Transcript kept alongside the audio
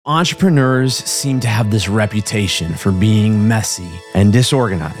Entrepreneurs seem to have this reputation for being messy and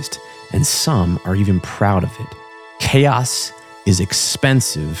disorganized, and some are even proud of it. Chaos is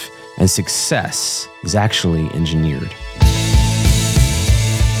expensive, and success is actually engineered.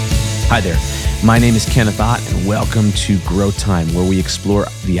 Hi there, my name is Kenneth Ott, and welcome to Grow Time, where we explore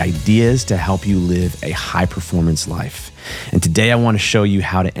the ideas to help you live a high-performance life. And today I want to show you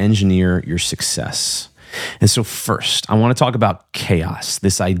how to engineer your success. And so first, I want to talk about chaos,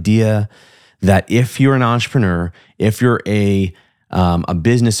 this idea that if you're an entrepreneur, if you're a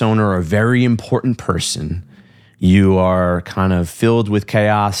business owner or a very important person, you are kind of filled with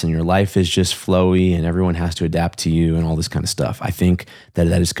chaos and your life is just flowy and everyone has to adapt to you and all this kind of stuff. I think that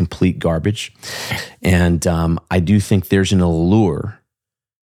is complete garbage. And I do think there's an allure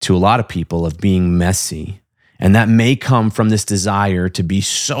to a lot of people of being messy. And that may come from this desire to be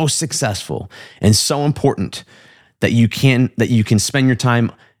so successful and so important that you can spend your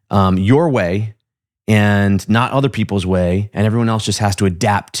time your way and not other people's way, and everyone else just has to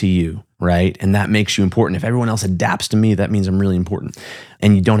adapt to you, right? And that makes you important. If everyone else adapts to me, that means I'm really important,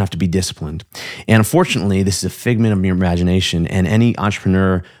 and you don't have to be disciplined. And unfortunately, this is a figment of your imagination, and any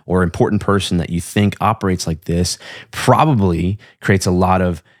entrepreneur or important person that you think operates like this probably creates a lot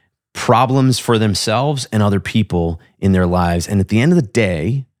of problems for themselves and other people in their lives. And at the end of the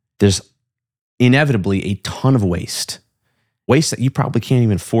day, there's inevitably a ton of waste that you probably can't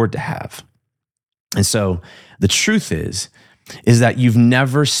even afford to have. And so the truth is that you've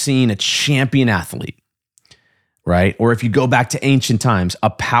never seen a champion athlete, right? Or if you go back to ancient times, a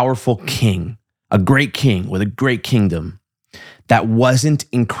powerful king, a great king with a great kingdom that wasn't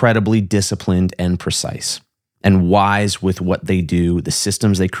incredibly disciplined and precise and wise with what they do, the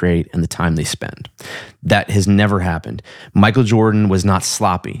systems they create, and the time they spend. That has never happened. Michael Jordan was not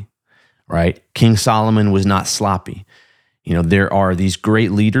sloppy, right? King Solomon was not sloppy. You know, there are these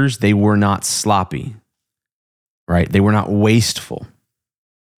great leaders, they were not sloppy, right? They were not wasteful.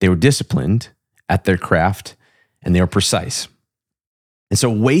 They were disciplined at their craft, and they were precise. And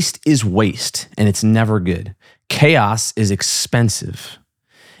so waste is waste, and it's never good. Chaos is expensive.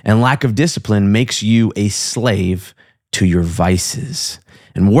 And lack of discipline makes you a slave to your vices.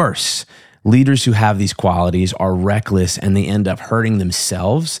 And worse, leaders who have these qualities are reckless and they end up hurting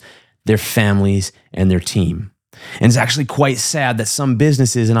themselves, their families, and their team. And it's actually quite sad that some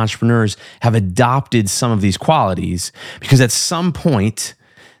businesses and entrepreneurs have adopted some of these qualities because at some point,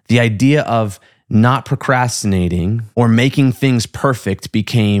 the idea of not procrastinating or making things perfect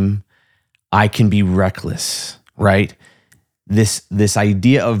became, I can be reckless, right? This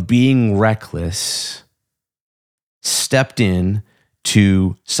idea of being reckless stepped in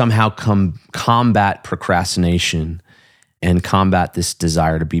to somehow combat procrastination and combat this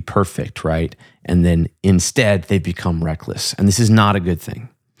desire to be perfect, right? And then instead they become reckless. And this is not a good thing.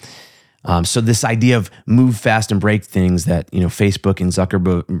 So this idea of move fast and break things that, Facebook and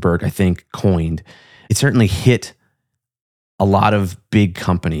Zuckerberg, I think, coined, it certainly hit a lot of big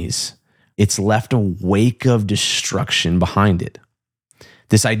companies. It's left a wake of destruction behind it.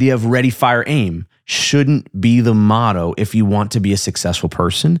 This idea of ready, fire, aim shouldn't be the motto if you want to be a successful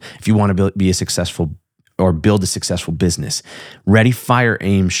person, if you want to be a successful or build a successful business. Ready, fire,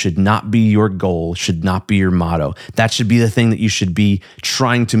 aim should not be your goal, should not be your motto. That should be the thing that you should be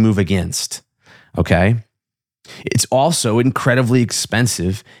trying to move against, okay? It's also incredibly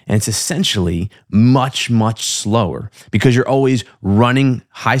expensive, and it's essentially much, much slower because you're always running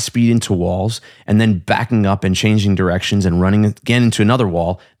high speed into walls and then backing up and changing directions and running again into another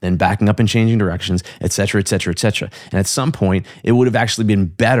wall, then backing up and changing directions, et cetera, et cetera, et cetera. And at some point, it would have actually been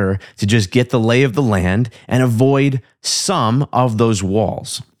better to just get the lay of the land and avoid some of those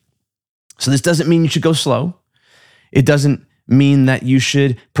walls. So this doesn't mean you should go slow. It doesn't mean that you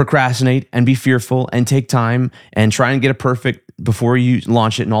should procrastinate and be fearful and take time and try and get it perfect before you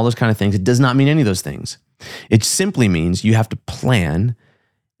launch it and all those kind of things. It does not mean any of those things. It simply means you have to plan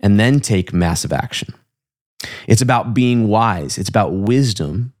and then take massive action. It's about being wise. It's about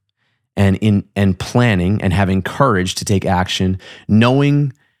wisdom and planning and having courage to take action,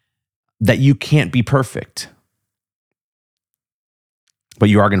 knowing that you can't be perfect, but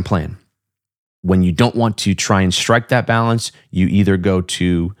you are going to plan. When you don't want to try and strike that balance, you either go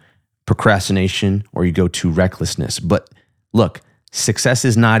to procrastination or you go to recklessness. But look, success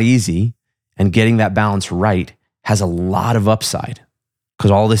is not easy, and getting that balance right has a lot of upside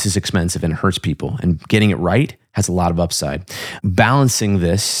because all this is expensive and it hurts people, and getting it right has a lot of upside. Balancing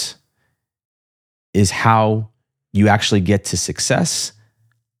this is how you actually get to success,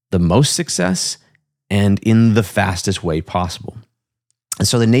 the most success, and in the fastest way possible. And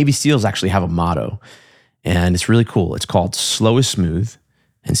so the Navy SEALs actually have a motto, and it's really cool. It's called slow is smooth,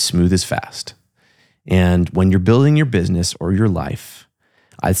 and smooth is fast. And when you're building your business or your life,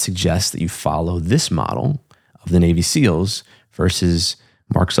 I'd suggest that you follow this model of the Navy SEALs versus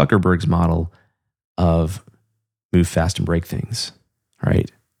Mark Zuckerberg's model of move fast and break things,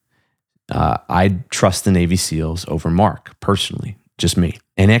 right? I trust the Navy SEALs over Mark personally, just me.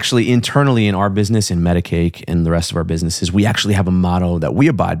 And actually internally in our business, in Medicake and the rest of our businesses, we actually have a motto that we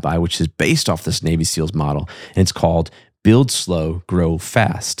abide by, which is based off this Navy SEALs model. And it's called build slow, grow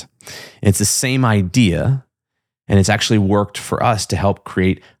fast. And it's the same idea. And it's actually worked for us to help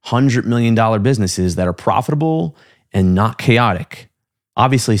create $100 million businesses that are profitable and not chaotic.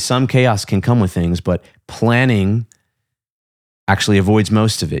 Obviously, some chaos can come with things, but planning actually avoids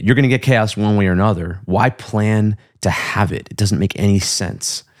most of it. You're going to get chaos one way or another. Why plan to have it? It doesn't make any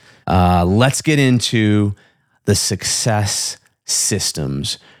sense. Let's get into the success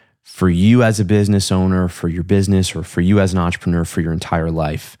systems for you as a business owner, for your business, or for you as an entrepreneur, for your entire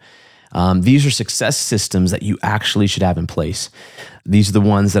life. These are success systems that you actually should have in place. These are the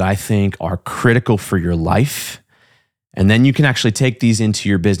ones that I think are critical for your life. And then you can actually take these into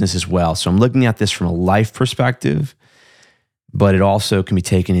your business as well. So I'm looking at this from a life perspective, but it also can be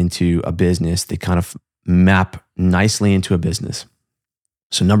taken into a business. They kind of map nicely into a business.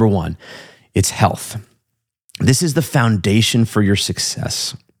 So number one, it's health. This is the foundation for your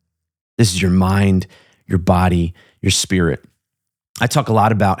success. This is your mind, your body, your spirit. I talk a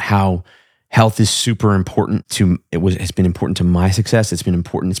lot about how health is super important it's been important to my success. It's been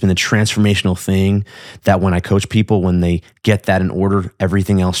important. It's been a transformational thing that when I coach people, when they get that in order,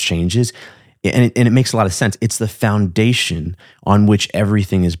 everything else changes. And it makes a lot of sense. It's the foundation on which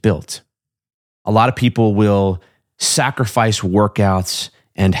everything is built. A lot of people will sacrifice workouts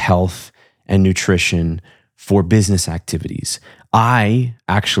and health and nutrition for business activities. I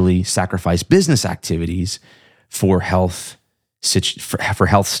actually sacrifice business activities for health for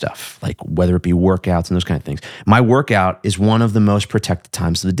health stuff, like whether it be workouts and those kind of things. My workout is one of the most protected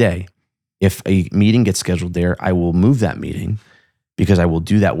times of the day. If a meeting gets scheduled there, I will move that meeting because I will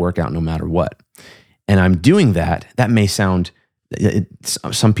do that workout no matter what. And I'm doing that. That may sound,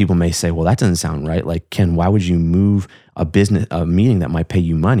 some people may say, well, that doesn't sound right. Like, Ken, why would you move a meeting that might pay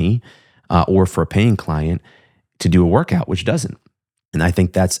you money or for a paying client to do a workout, which doesn't? And I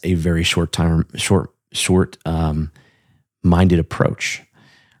think that's a very short-minded approach,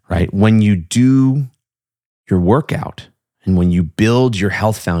 right? When you do your workout and when you build your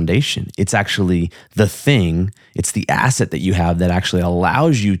health foundation, it's actually it's the asset that you have that actually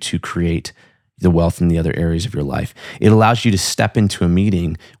allows you to create the wealth in the other areas of your life. It allows you to step into a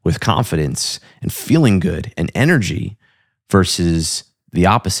meeting with confidence and feeling good and energy versus the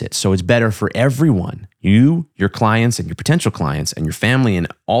opposite. So it's better for everyone, you, your clients and your potential clients and your family and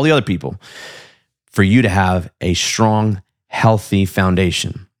all the other people, for you to have a strong, healthy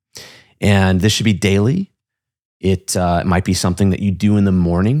foundation. And this should be daily. It might be something that you do in the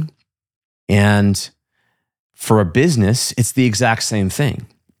morning. And for a business, it's the exact same thing.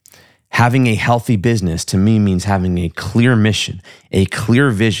 Having a healthy business to me means having a clear mission, a clear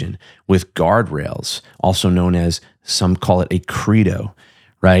vision with guardrails, also known as, some call it a credo,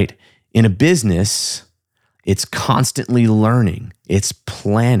 right? In a business, it's constantly learning, it's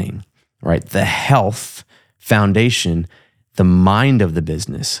planning, right? The health foundation, the mind of the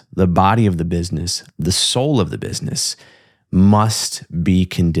business, the body of the business, the soul of the business must be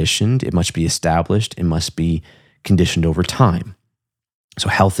conditioned. It must be established. It must be conditioned over time. So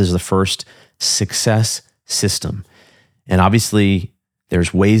health is the first success system. And obviously,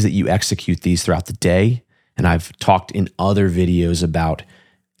 there's ways that you execute these throughout the day. And I've talked in other videos about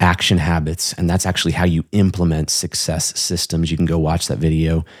action habits, and that's actually how you implement success systems. You can go watch that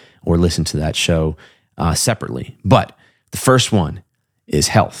video or listen to that show separately. But the first one is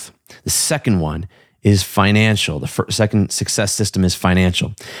health. The second one is financial. The second success system is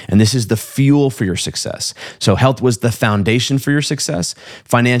financial. And this is the fuel for your success. So health was the foundation for your success.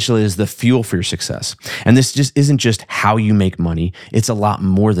 Financial is the fuel for your success. And this just isn't just how you make money. It's a lot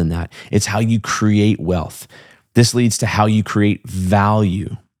more than that. It's how you create wealth. This leads to how you create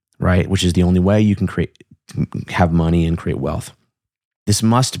value, right? Which is the only way you can have money and create wealth. This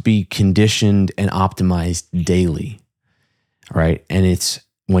must be conditioned and optimized daily, right? And it's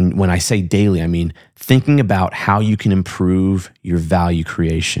when I say daily, I mean thinking about how you can improve your value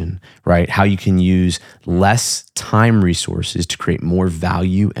creation, right? How you can use less time resources to create more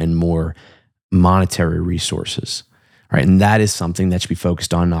value and more monetary resources, right? And that is something that should be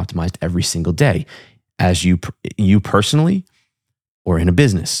focused on and optimized every single day as you personally or in a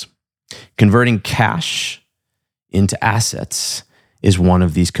business. Converting cash into assets is one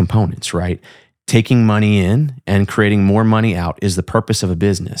of these components, right? taking money in and creating more money out is the purpose of a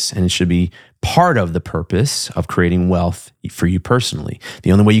business, and it should be part of the purpose of creating wealth for you personally.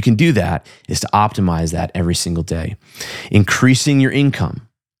 The only way you can do that is to optimize that every single day. Increasing your income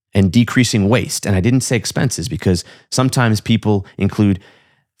and decreasing waste. And I didn't say expenses because sometimes people include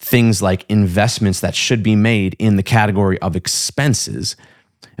things like investments that should be made in the category of expenses.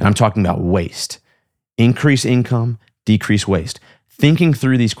 And I'm talking about waste. Increase income, decrease waste. Thinking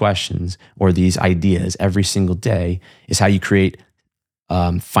through these questions or these ideas every single day is how you create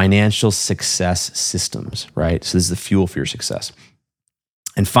financial success systems, right? So this is the fuel for your success.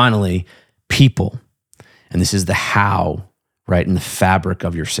 And finally, people. And this is the how, right? And the fabric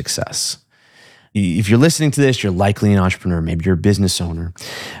of your success. If you're listening to this, you're likely an entrepreneur. Maybe you're a business owner.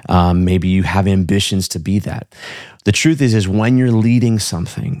 Maybe you have ambitions to be that. The truth is when you're leading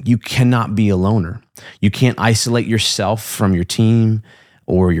something, you cannot be a loner. You can't isolate yourself from your team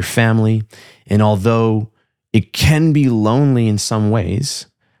or your family. And although it can be lonely in some ways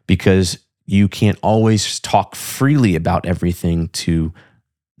because you can't always talk freely about everything to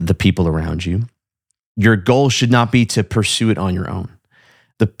the people around you, your goal should not be to pursue it on your own.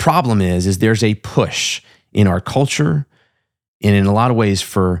 The problem is there's a push in our culture and in a lot of ways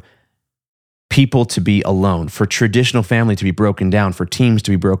for people to be alone, for traditional family to be broken down, for teams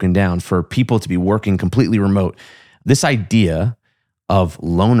to be broken down, for people to be working completely remote. This idea of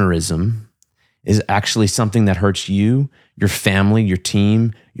lonerism is actually something that hurts you, your family, your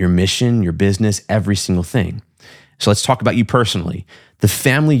team, your mission, your business, every single thing. So let's talk about you personally. The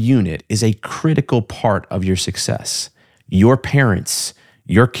family unit is a critical part of your success. Your parents,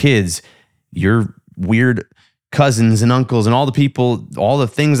 your kids, your weird cousins and uncles and all the people, all the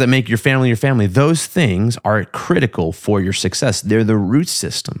things that make your family, those things are critical for your success. They're the root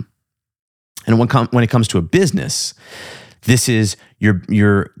system. And when it comes to a business, this is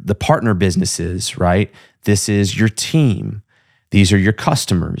the partner businesses, right? This is your team. These are your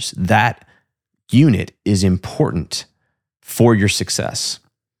customers. That unit is important for your success.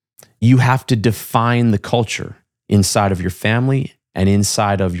 You have to define the culture inside of your family and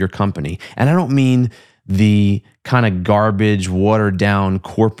inside of your company. And I don't mean the kind of garbage, watered down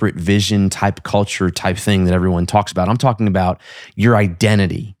corporate vision type culture type thing that everyone talks about. I'm talking about your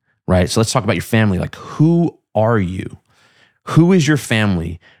identity, right? So let's talk about your family. Like, who are you? Who is your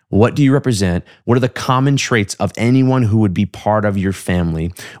family? What do you represent? What are the common traits of anyone who would be part of your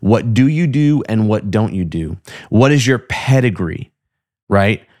family? What do you do and what don't you do? What is your pedigree,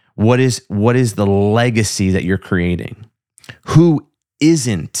 right? What is the legacy that you're creating? Who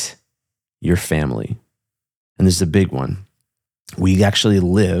isn't your family? And this is a big one. We actually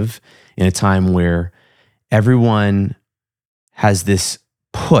live in a time where everyone has this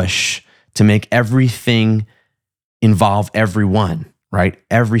push to make everything involve everyone, right?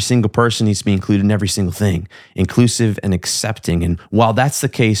 Every single person needs to be included in every single thing, inclusive and accepting. And while that's the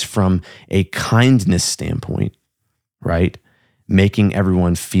case from a kindness standpoint, right? Making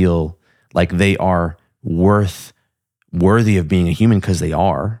everyone feel like they are worthy of being a human because they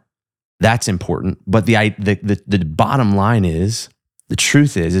are, that's important. But the bottom line is, the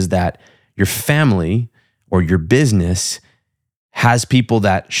truth is that your family or your business has people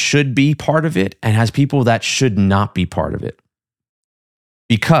that should be part of it and has people that should not be part of it.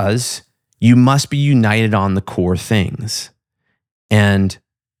 Because you must be united on the core things. And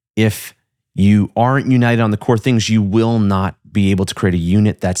if you aren't united on the core things, you will not be able to create a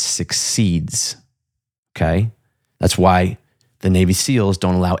unit that succeeds. Okay? That's why the Navy SEALs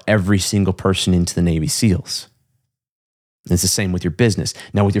don't allow every single person into the Navy SEALs. And it's the same with your business.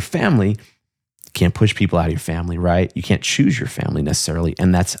 Now, with your family, you can't push people out of your family, right? You can't choose your family necessarily,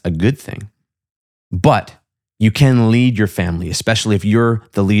 and that's a good thing. But you can lead your family, especially if you're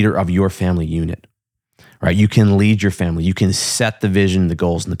the leader of your family unit, right? You can lead your family. You can set the vision, the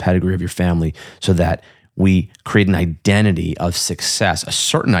goals, and the pedigree of your family so that we create an identity of success, a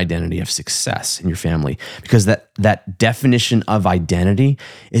certain identity of success in your family, because that definition of identity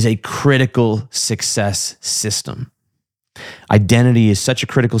is a critical success system. Identity is such a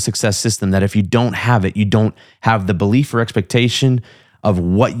critical success system that if you don't have it, you don't have the belief or expectation of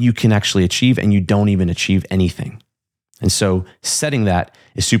what you can actually achieve, and you don't even achieve anything. And so setting that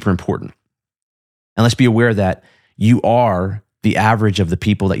is super important. And let's be aware that you are the average of the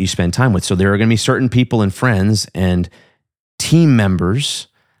people that you spend time with. So there are going to be certain people and friends and team members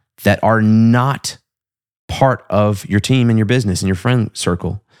that are not part of your team and your business and your friend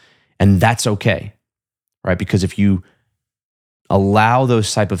circle. And that's okay, right? Because if you allow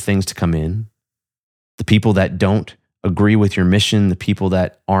those type of things to come in, the people that don't agree with your mission, the people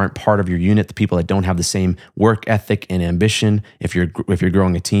that aren't part of your unit, the people that don't have the same work ethic and ambition, if you're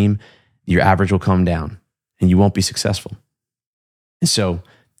growing a team, your average will come down and you won't be successful. And so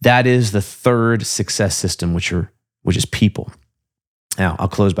that is the third success system, which is people. Now, I'll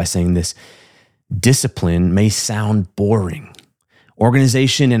close by saying this. Discipline may sound boring.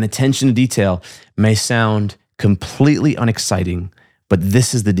 Organization and attention to detail may sound completely unexciting, but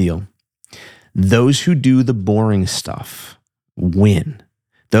this is the deal. Those who do the boring stuff win.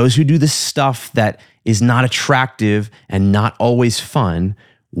 Those who do the stuff that is not attractive and not always fun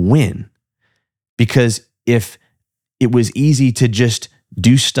win. Because if it was easy to just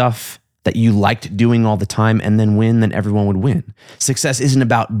do stuff that you liked doing all the time and then win, then everyone would win. Success isn't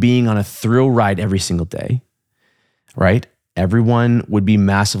about being on a thrill ride every single day, right? Everyone would be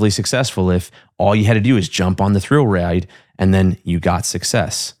massively successful if all you had to do is jump on the thrill ride and then you got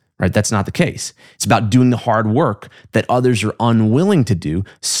success, right? That's not the case. It's about doing the hard work that others are unwilling to do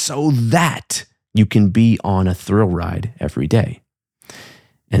so that you can be on a thrill ride every day.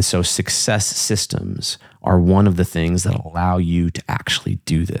 And so success systems are one of the things that allow you to actually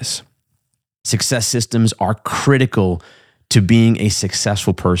do this. Success systems are critical to being a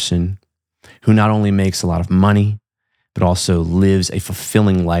successful person who not only makes a lot of money, but also lives a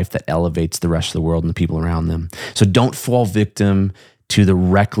fulfilling life that elevates the rest of the world and the people around them. So don't fall victim to the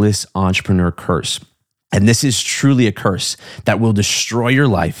reckless entrepreneur curse. And this is truly a curse that will destroy your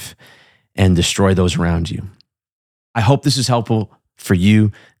life and destroy those around you. I hope this is helpful for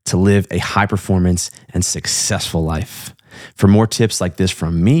you to live a high performance and successful life. For more tips like this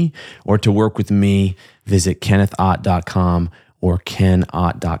from me or to work with me, visit kennethott.com or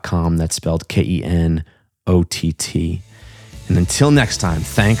kenott.com. That's spelled KENOTT. And until next time,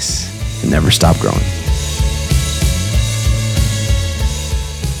 thanks and never stop growing.